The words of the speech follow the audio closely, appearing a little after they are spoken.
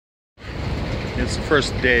It's the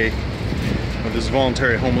first day of this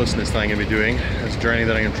voluntary homelessness that I'm going to be doing. This journey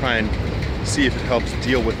that I'm going to try and see if it helps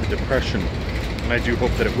deal with the depression. And I do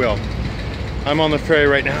hope that it will. I'm on the ferry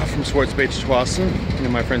right now from Swartz Bay to Tsawwassen,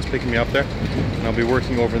 and my friend's picking me up there. And I'll be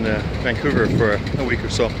working over in the Vancouver for a week or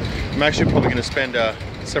so. I'm actually probably going to spend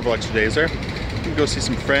several extra days there. Go see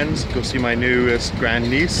some friends, go see my newest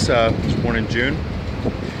grandniece, who's born in June,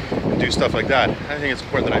 and do stuff like that. I think it's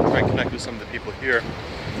important that I try and connect with some of the people here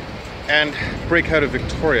and break out of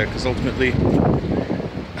Victoria, because ultimately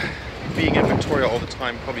being in Victoria all the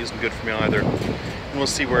time probably isn't good for me either. And we'll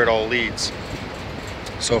see where it all leads.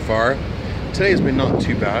 So far, today has been not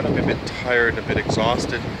too bad. I'm a bit tired, a bit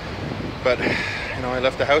exhausted, but you know, I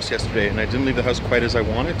left the house yesterday and I didn't leave the house quite as I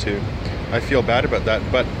wanted to. I feel bad about that,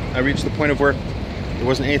 but I reached the point of where there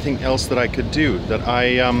wasn't anything else that I could do, that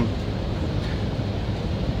I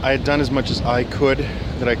had done as much as I could,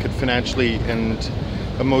 that I could financially and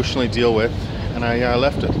emotionally deal with, and I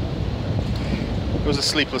left it. It was a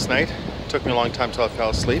sleepless night. It took me a long time till I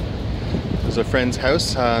fell asleep. It was a friend's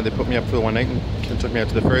house. They put me up for the one night and took me out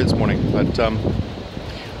to the ferry this morning, but I'm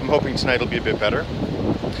hoping tonight will be a bit better,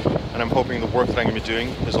 and I'm hoping the work that I'm going to be doing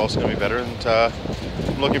is also going to be better, and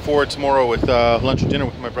I'm looking forward tomorrow with lunch or dinner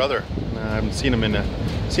with my brother. I haven't seen him in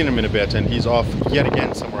a bit, and he's off yet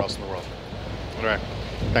again somewhere else in the world. All right,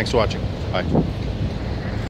 thanks for watching. Bye.